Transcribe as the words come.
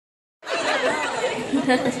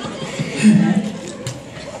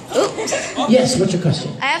Yes, what's your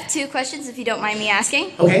question? I have 2 questions, if you don't mind me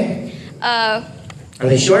asking. Okay. Are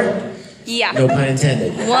they short? Yeah. No pun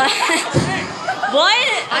intended. What? What?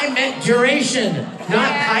 I meant duration,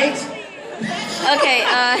 not height. Okay,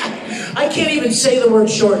 I can't even say the word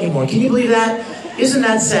short anymore. Can you believe that? Isn't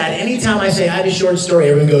that sad? Anytime I say I have a short story,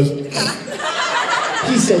 everyone goes,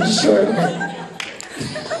 he said short.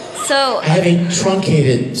 so... I have a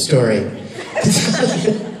truncated story.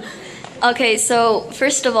 Okay, so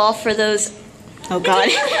first of all, for those... Oh God.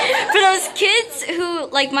 For those kids who,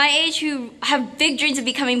 like my age, who have big dreams of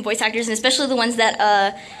becoming voice actors, and especially the ones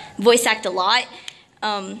that voice act a lot,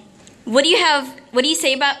 what do you have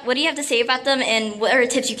to say about them, and what are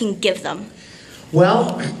tips you can give them?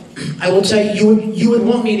 Well, I will tell you, you would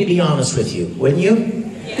want me to be honest with you, wouldn't you?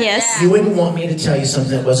 Yes. You wouldn't want me to tell you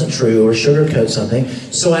something that wasn't true or sugarcoat something,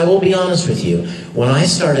 so I will be honest with you. When I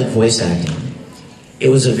started voice acting, it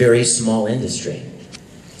was a very small industry.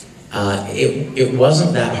 It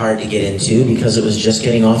wasn't that hard to get into because it was just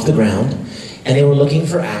getting off the ground, and they were looking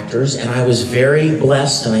for actors, and I was very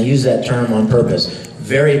blessed, and I use that term on purpose,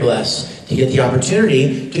 very blessed to get the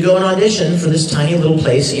opportunity to go and audition for this tiny little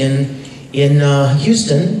place in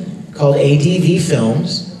Houston called ADV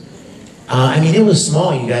Films. I mean, it was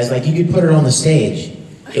small, you guys, like you could put it on the stage.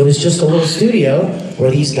 It was just a little studio where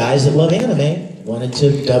these guys that love anime wanted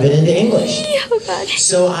to dub it into English. Oh God.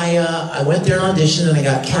 So I went there and auditioned, and I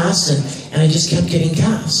got cast, and I just kept getting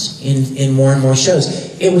cast in more and more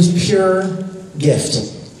shows. It was pure gift.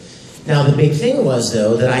 Now the big thing was,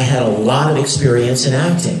 though, that I had a lot of experience in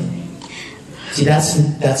acting. See, that's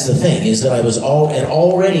the thing, is that I had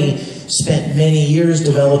already spent many years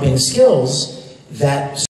developing skills that